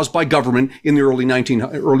was caused by government in the early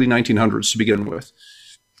 1900s to begin with.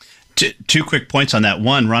 Two quick points on that.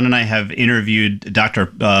 One, Ron and I have interviewed Dr.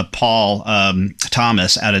 Paul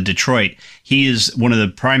Thomas out of Detroit. He is one of the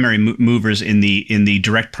primary movers in the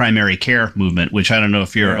direct primary care movement, which I don't know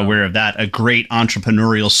if you're aware of that, a great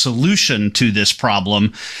entrepreneurial solution to this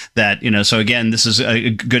problem that, so again, this is a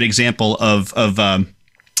good example of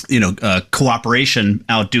cooperation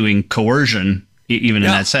outdoing coercion, even in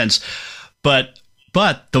that sense.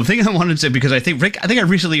 But the thing I wanted to say, because I think, Rick, I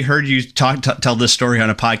recently heard you tell this story on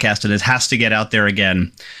a podcast, and it has to get out there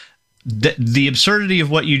again. The absurdity of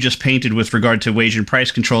what you just painted with regard to wage and price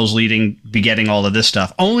controls begetting all of this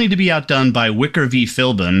stuff, only to be outdone by Wicker v.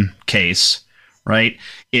 Philbin case, right,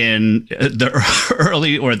 in the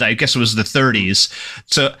early, or I guess it was the 30s.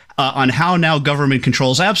 So on how now government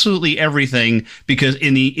controls absolutely everything, because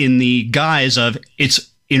in the guise of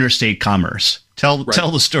it's interstate commerce. Tell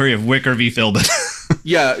the story of Wicker v. Philbin.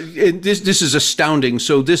 Yeah, this is astounding.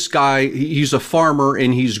 So this guy, he's a farmer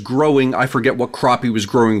and he's growing, I forget what crop he was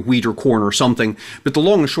growing, wheat or corn or something. But the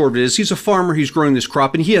long and short of it is he's a farmer, he's growing this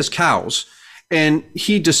crop, and he has cows. And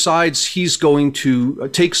he decides he's going to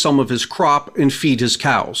take some of his crop and feed his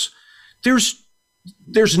cows. There's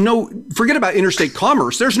forget about interstate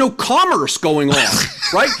commerce. There's no commerce going on,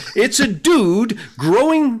 right? It's a dude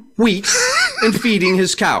growing wheat and feeding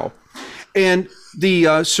his cow. And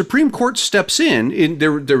the Supreme Court steps in.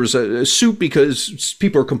 There was a suit because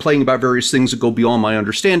people are complaining about various things that go beyond my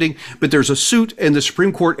understanding. But there's a suit, and the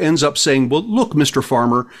Supreme Court ends up saying, well, look, Mr.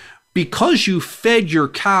 Farmer, because you fed your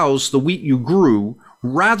cows the wheat you grew,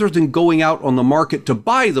 rather than going out on the market to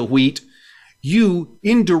buy the wheat, you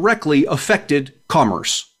indirectly affected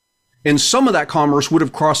commerce. And some of that commerce would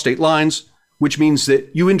have crossed state lines, which means that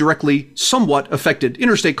you indirectly somewhat affected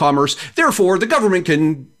interstate commerce. Therefore, the government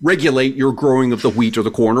can regulate your growing of the wheat or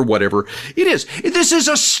the corn or whatever it is. This is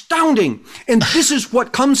astounding. And this is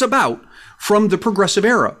what comes about from the progressive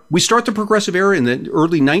era. We start the progressive era in the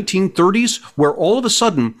early 1930s, where all of a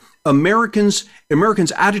sudden Americans'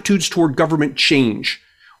 attitudes toward government change.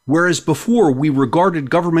 Whereas before we regarded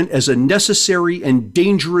government as a necessary and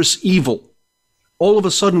dangerous evil. All of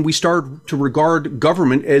a sudden we start to regard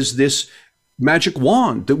government as this magic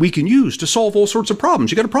wand that we can use to solve all sorts of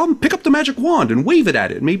problems. You got a problem? Pick up the magic wand and wave it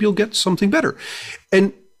at it. Maybe you'll get something better.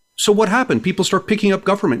 And so what happened? People start picking up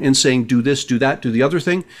government and saying, do this, do that, do the other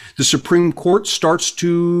thing. The Supreme Court starts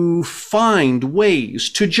to find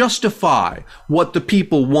ways to justify what the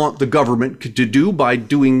people want the government to do by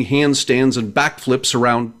doing handstands and backflips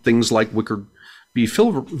around things like Wickard v.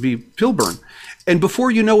 Filburn. And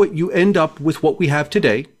before you know it, you end up with what we have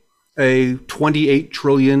today, a $28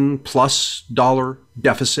 trillion plus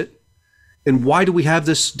deficit. And why do we have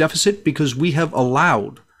this deficit? Because we have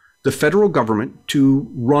allowed the federal government to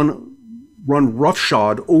run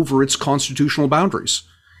roughshod over its constitutional boundaries.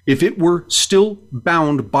 If it were still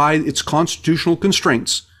bound by its constitutional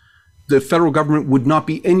constraints, the federal government would not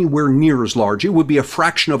be anywhere near as large. It would be a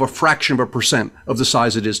fraction of a percent of the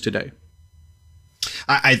size it is today.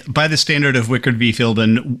 By the standard of Wickard v.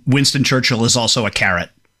 Filburn, Winston Churchill is also a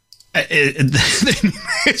carrot. That's right.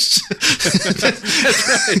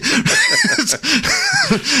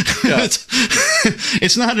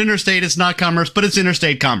 It's not interstate, it's not commerce, but it's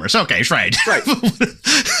interstate commerce. Okay, right. Right.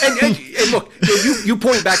 And look, you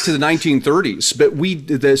point back to the 1930s, but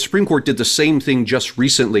the Supreme Court did the same thing just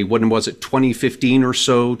recently. When was it, 2015 or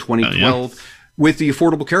so, 2012, with the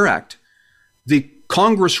Affordable Care Act. The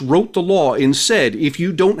Congress wrote the law and said, if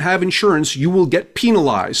you don't have insurance, you will get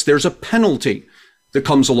penalized. There's a penalty that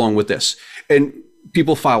comes along with this. And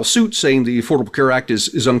people file suit saying the Affordable Care Act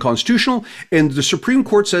is unconstitutional. And the Supreme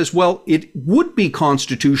Court says, well, it would be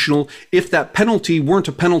constitutional if that penalty weren't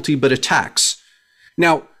a penalty, but a tax.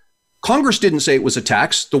 Now, Congress didn't say it was a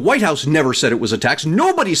tax. The White House never said it was a tax.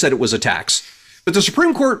 Nobody said it was a tax. But the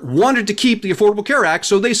Supreme Court wanted to keep the Affordable Care Act,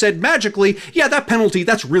 so they said magically, yeah, that penalty,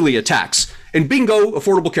 that's really a tax. And bingo,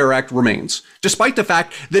 Affordable Care Act remains, despite the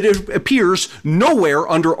fact that it appears nowhere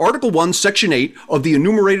under Article 1, Section 8 of the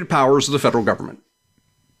enumerated powers of the federal government.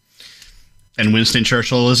 And Winston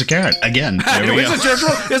Churchill is a carrot. Again, Winston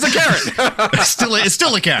Churchill is a carrot. It's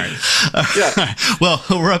still a carrot. Yeah. Well,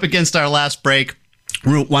 we're up against our last break.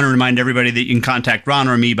 We want to remind everybody that you can contact Ron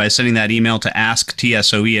or me by sending that email to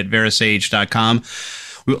asktsoe@verasage.com.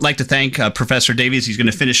 We would like to thank Professor Davies. He's going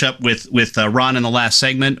to finish up with Ron in the last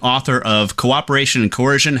segment, author of Cooperation and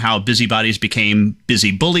Coercion, How Busybodies Became Busy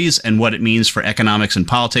Bullies and What It Means for Economics and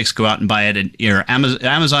Politics. Go out and buy it at your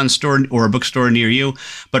Amazon store or a bookstore near you.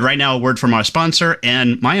 But right now, a word from our sponsor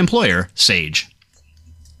and my employer, Sage.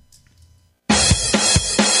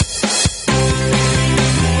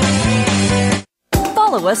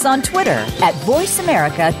 Follow us on Twitter at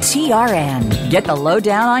VoiceAmericaTRN. Get the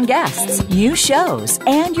lowdown on guests, new shows,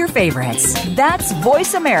 and your favorites. That's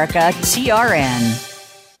VoiceAmericaTRN.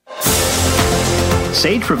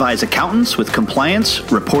 Sage provides accountants with compliance,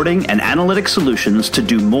 reporting, and analytic solutions to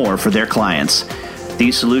do more for their clients.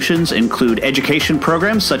 These solutions include education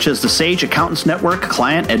programs such as the Sage Accountants Network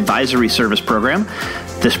Client Advisory Service Program.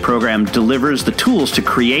 This program delivers the tools to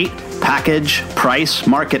create, package, price,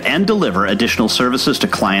 market, and deliver additional services to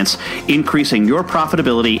clients, increasing your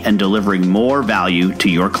profitability and delivering more value to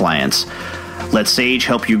your clients. Let Sage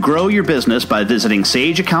help you grow your business by visiting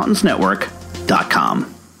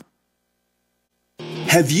sageaccountantsnetwork.com.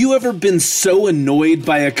 Have you ever been so annoyed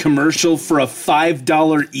by a commercial for a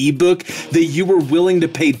 $5 ebook that you were willing to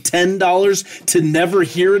pay $10 to never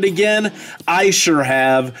hear it again? I sure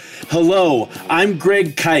have. Hello, I'm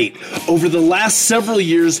Greg Kite. Over the last several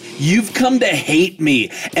years, you've come to hate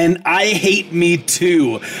me, and I hate me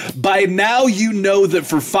too. By now, you know that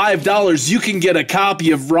for $5, you can get a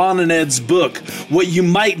copy of Ron and Ed's book. What you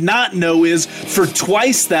might not know is for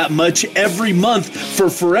twice that much every month for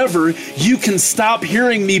forever, you can stop hearing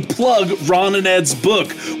hearing me plug Ron and Ed's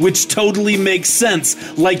book, which totally makes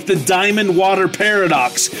sense, like the Diamond Water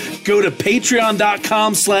Paradox. Go to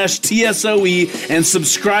patreon.com/TSOE and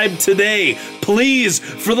subscribe today. Please,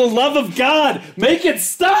 for the love of God, make it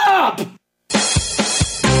stop!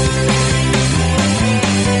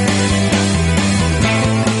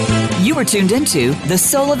 You were tuned into The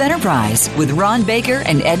Soul of Enterprise with Ron Baker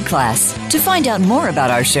and Ed Kless. To find out more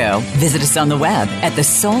about our show, visit us on the web at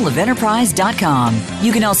thesoulofenterprise.com.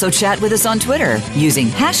 You can also chat with us on Twitter using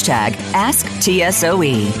hashtag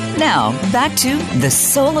AskTSOE. Now, back to The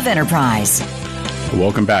Soul of Enterprise.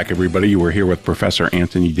 Welcome back, everybody. We're here with Professor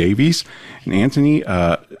Antony Davies. And Anthony,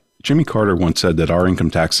 Jimmy Carter once said that our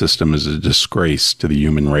income tax system is a disgrace to the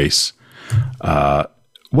human race. What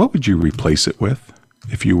would you replace it with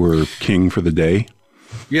if you were king for the day?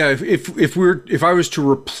 Yeah, if I was to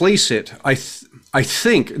replace it, I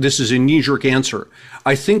think this is a knee-jerk answer.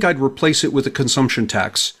 I think I'd replace it with a consumption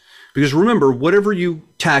tax. Because remember, whatever you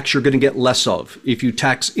tax, you're going to get less of. If you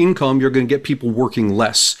tax income, you're going to get people working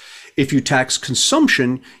less. If you tax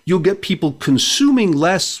consumption, you'll get people consuming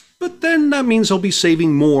less, but then that means they'll be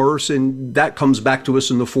saving more, and that comes back to us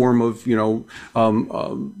in the form of,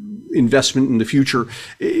 investment in the future.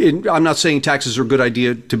 I'm not saying taxes are a good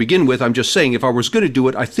idea to begin with. I'm just saying if I was going to do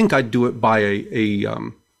it, I think I'd do it by a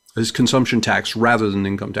consumption tax rather than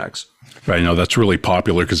income tax. I know that's really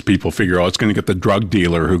popular because people figure, it's going to get the drug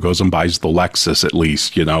dealer who goes and buys the Lexus at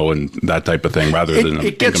least, and that type of thing rather than an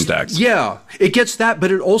income tax. Yeah, it gets that, but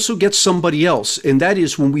it also gets somebody else. And that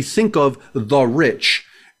is when we think of the rich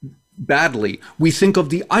badly, we think of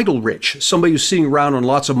the idle rich, somebody who's sitting around on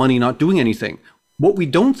lots of money not doing anything. What we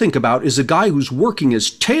don't think about is a guy who's working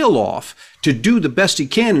his tail off to do the best he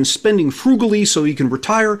can and spending frugally so he can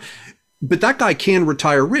retire. But that guy can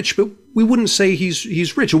retire rich, but we wouldn't say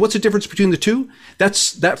he's rich. And what's the difference between the two?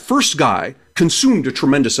 That first guy consumed a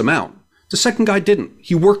tremendous amount. The second guy didn't.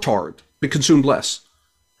 He worked hard, but consumed less.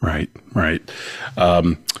 Right.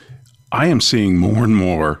 I am seeing more and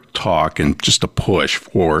more talk and just a push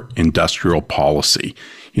for industrial policy.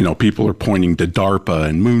 People are pointing to DARPA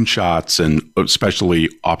and moonshots and especially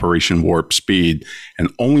Operation Warp Speed, and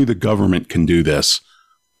only the government can do this.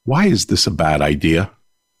 Why is this a bad idea?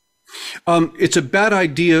 It's a bad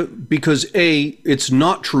idea because it's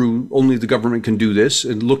not true. Only the government can do this.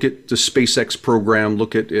 And look at the SpaceX program.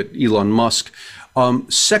 Look at Elon Musk.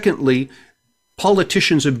 Secondly,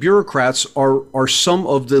 politicians and bureaucrats are some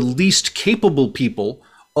of the least capable people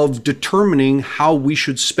of determining how we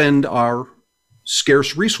should spend our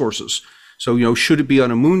scarce resources. So, should it be on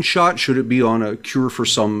a moonshot? Should it be on a cure for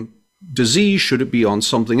some disease? Should it be on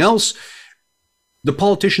something else? The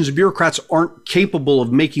politicians and bureaucrats aren't capable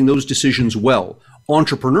of making those decisions well.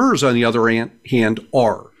 Entrepreneurs, on the other hand,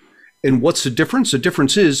 are. And what's the difference? The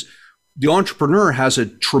difference is the entrepreneur has a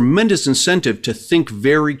tremendous incentive to think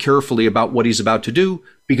very carefully about what he's about to do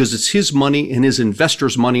because it's his money and his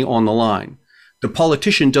investors' money on the line. The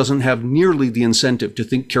politician doesn't have nearly the incentive to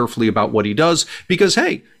think carefully about what he does because,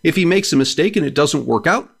 hey, if he makes a mistake and it doesn't work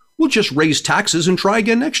out, we'll just raise taxes and try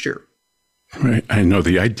again next year. Right. I know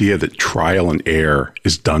the idea that trial and error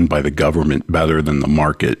is done by the government better than the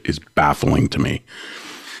market is baffling to me.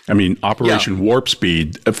 I mean, Operation Warp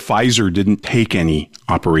Speed, Pfizer didn't take any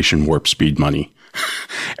Operation Warp Speed money.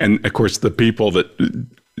 And of course, the people that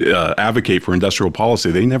advocate for industrial policy,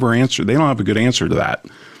 they never answer. They don't have a good answer to that.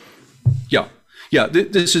 Yeah,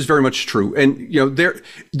 this is very much true. And,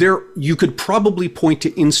 there you could probably point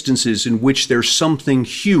to instances in which there's something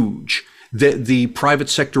huge that the private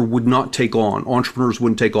sector would not take on, entrepreneurs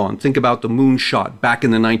wouldn't take on. Think about the moonshot back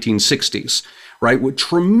in the 1960s, right? With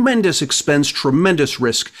tremendous expense, tremendous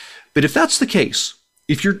risk. But if that's the case,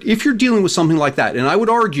 if you're dealing with something like that, and I would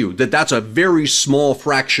argue that that's a very small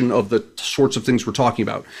fraction of the sorts of things we're talking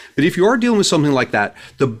about. But if you are dealing with something like that,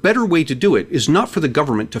 the better way to do it is not for the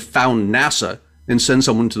government to found NASA and send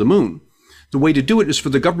someone to the moon. The way to do it is for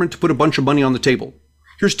the government to put a bunch of money on the table.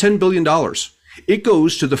 Here's $10 billion. It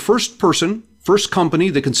goes to the first company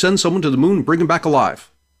that can send someone to the moon and bring them back alive.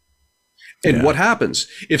 And what happens?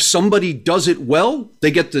 If somebody does it well, they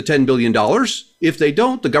get the $10 billion. If they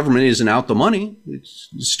don't, the government isn't out the money. It's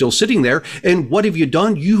still sitting there. And what have you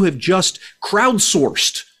done? You have just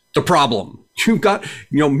crowdsourced the problem. You've got,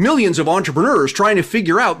 millions of entrepreneurs trying to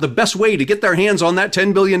figure out the best way to get their hands on that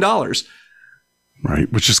 $10 billion.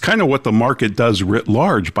 Right, which is kind of what the market does writ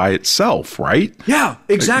large by itself, right? Yeah,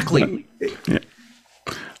 exactly.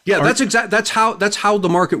 That's how the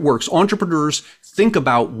market works. Entrepreneurs think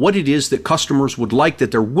about what it is that customers would like,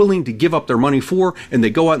 that they're willing to give up their money for, and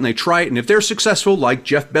they go out and they try it. And if they're successful, like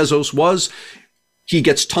Jeff Bezos was, he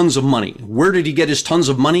gets tons of money. Where did he get his tons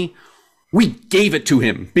of money? We gave it to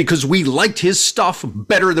him because we liked his stuff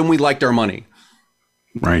better than we liked our money.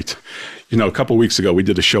 Right. A couple of weeks ago, we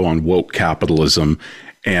did a show on woke capitalism,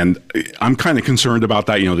 and I'm kind of concerned about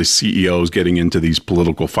that, the CEOs getting into these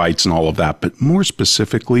political fights and all of that. But more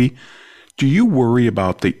specifically, do you worry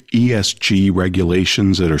about the ESG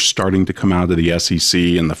regulations that are starting to come out of the SEC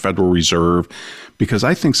and the Federal Reserve? Because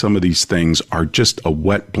I think some of these things are just a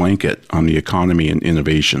wet blanket on the economy and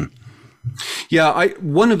innovation. Yeah,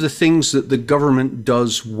 one of the things that the government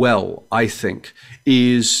does well, I think,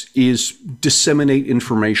 is disseminate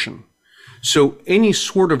information. So any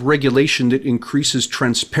sort of regulation that increases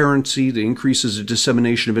transparency, that increases the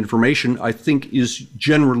dissemination of information, I think is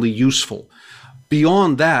generally useful.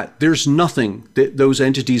 Beyond that, there's nothing that those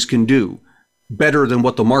entities can do better than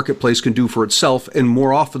what the marketplace can do for itself. And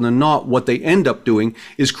more often than not, what they end up doing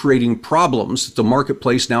is creating problems that the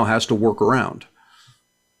marketplace now has to work around.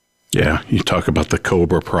 Yeah, you talk about the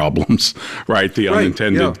COBRA problems, right? The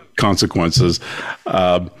unintended consequences.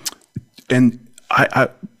 And I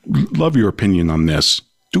love your opinion on this.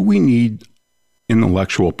 Do we need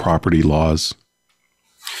intellectual property laws?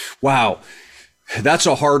 Wow, that's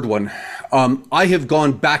a hard one. I have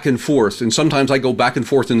gone back and forth, and sometimes I go back and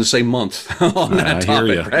forth in the same month on that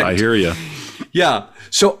topic. I hear you. Yeah.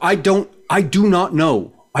 So I do not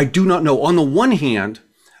know. On the one hand,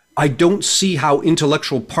 I don't see how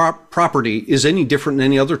intellectual property is any different than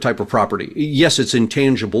any other type of property. Yes, it's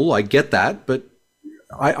intangible. I get that, but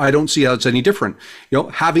I don't see how it's any different.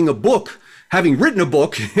 Having written a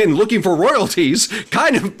book and looking for royalties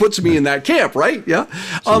kind of puts me in that camp, right? Yeah.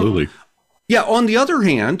 Absolutely. Yeah. On the other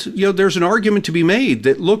hand, there's an argument to be made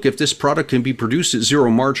that, look, if this product can be produced at zero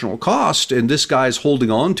marginal cost and this guy's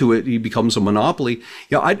holding on to it, he becomes a monopoly.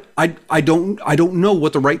 I don't know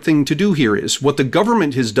what the right thing to do here is. What the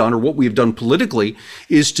government has done, or what we've done politically,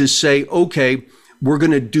 is to say, okay, we're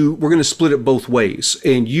going to split it both ways.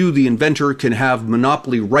 And you, the inventor, can have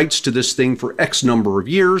monopoly rights to this thing for X number of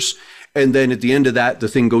years. And then at the end of that, the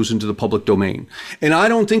thing goes into the public domain. And I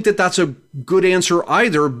don't think that that's a good answer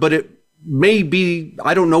either, but it may be,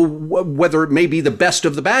 I don't know whether it may be the best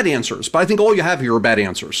of the bad answers, but I think all you have here are bad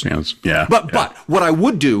answers. Yeah. But what I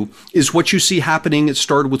would do is what you see happening, it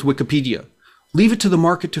started with Wikipedia. Leave it to the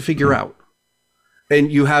market to figure out.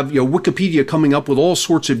 And you have Wikipedia coming up with all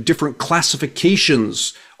sorts of different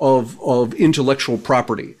classifications of intellectual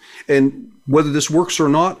property. And whether this works or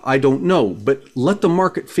not, I don't know. But let the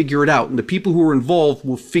market figure it out. And the people who are involved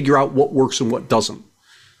will figure out what works and what doesn't.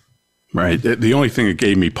 Right. The only thing that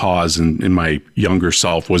gave me pause in my younger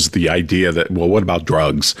self was the idea that, well, what about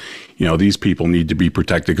drugs? These people need to be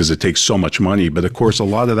protected because it takes so much money. But of course, a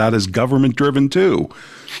lot of that is government driven too.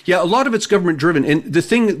 Yeah, a lot of it's government driven. And the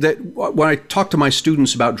thing that when I talk to my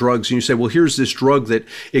students about drugs and you say, well, here's this drug that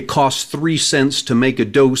it costs 3 cents to make a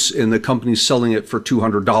dose and the company's selling it for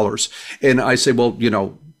 $200. And I say, well,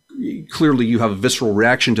 clearly you have a visceral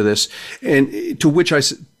reaction to this. And to which I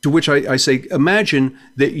say, imagine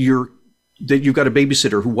that you've got a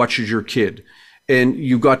babysitter who watches your kid, and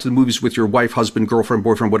you got to the movies with your wife, husband, girlfriend,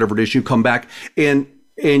 boyfriend, whatever it is. You come back and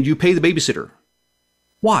you pay the babysitter.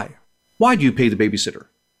 Why? Why do you pay the babysitter?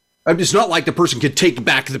 I mean, it's not like the person could take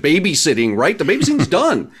back the babysitting, right? The babysitting's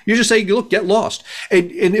done. You just say, look, get lost.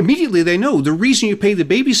 And immediately they know the reason you pay the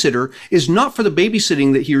babysitter is not for the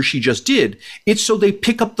babysitting that he or she just did. It's so they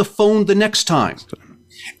pick up the phone the next time.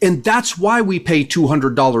 And that's why we pay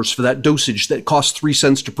 $200 for that dosage that costs 3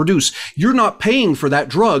 cents to produce. You're not paying for that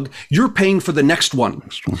drug. You're paying for the next one.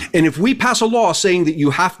 And if we pass a law saying that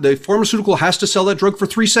the pharmaceutical has to sell that drug for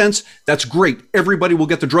 3 cents, that's great. Everybody will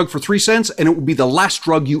get the drug for 3 cents, and it will be the last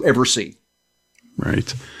drug you ever see.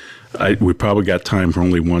 Right. We probably got time for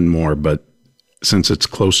only one more, but since it's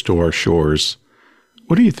close to our shores,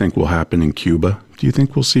 what do you think will happen in Cuba? Do you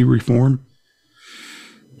think we'll see reform?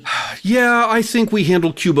 Yeah, I think we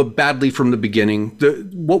handled Cuba badly from the beginning.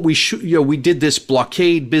 We did this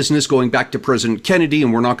blockade business going back to President Kennedy,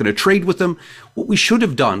 and we're not going to trade with them. What we should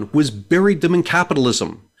have done was buried them in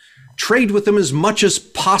capitalism. Trade with them as much as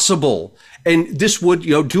possible. And this would,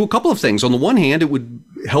 do a couple of things. On the one hand, it would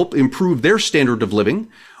help improve their standard of living.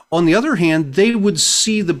 On the other hand, they would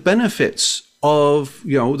see the benefits of,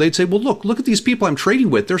 they'd say, well, look at these people I'm trading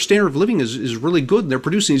with. Their standard of living is really good, and they're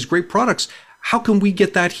producing these great products. How can we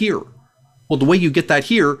get that here? Well, the way you get that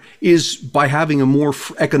here is by having a more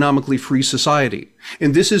economically free society.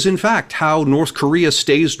 And this is, in fact, how North Korea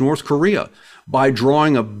stays North Korea, by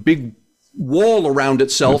drawing a big wall around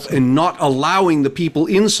itself and not allowing the people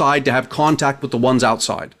inside to have contact with the ones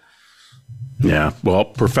outside. Yeah. Well,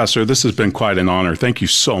 Professor, this has been quite an honor. Thank you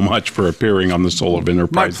so much for appearing on the Soul of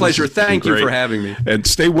Enterprise. My pleasure. Thank you for having me. And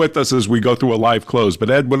stay with us as we go through a live close. But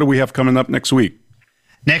Ed, what do we have coming up next week?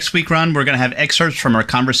 Next week, Ron, we're going to have excerpts from our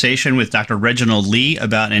conversation with Dr. Reginald Lee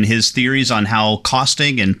and his theories on how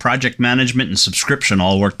costing and project management and subscription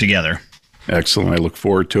all work together. Excellent. I look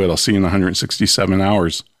forward to it. I'll see you in 167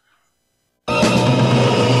 hours.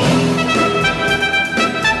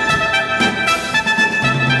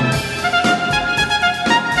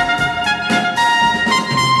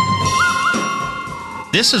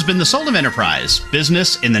 This has been the Soul of Enterprise,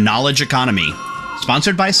 Business in the Knowledge Economy,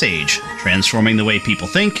 sponsored by Sage, transforming the way people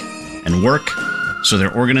think and work so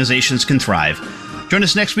their organizations can thrive. Join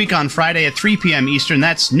us next week on Friday at 3 p.m. Eastern.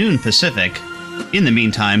 That's noon Pacific. In the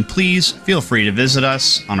meantime, please feel free to visit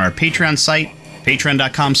us on our Patreon site,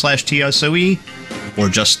 patreon.com/TSOE, or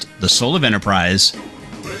just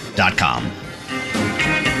thesoulofenterprise.com.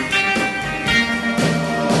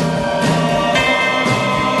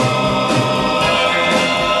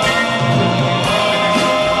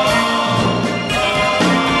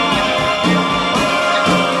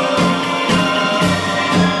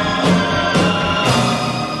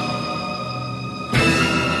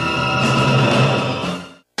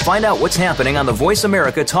 Find out what's happening on the Voice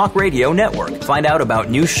America Talk Radio Network. Find out about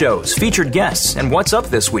new shows, featured guests, and what's up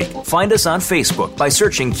this week. Find us on Facebook by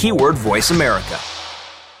searching keyword Voice America.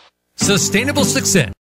 Sustainable success.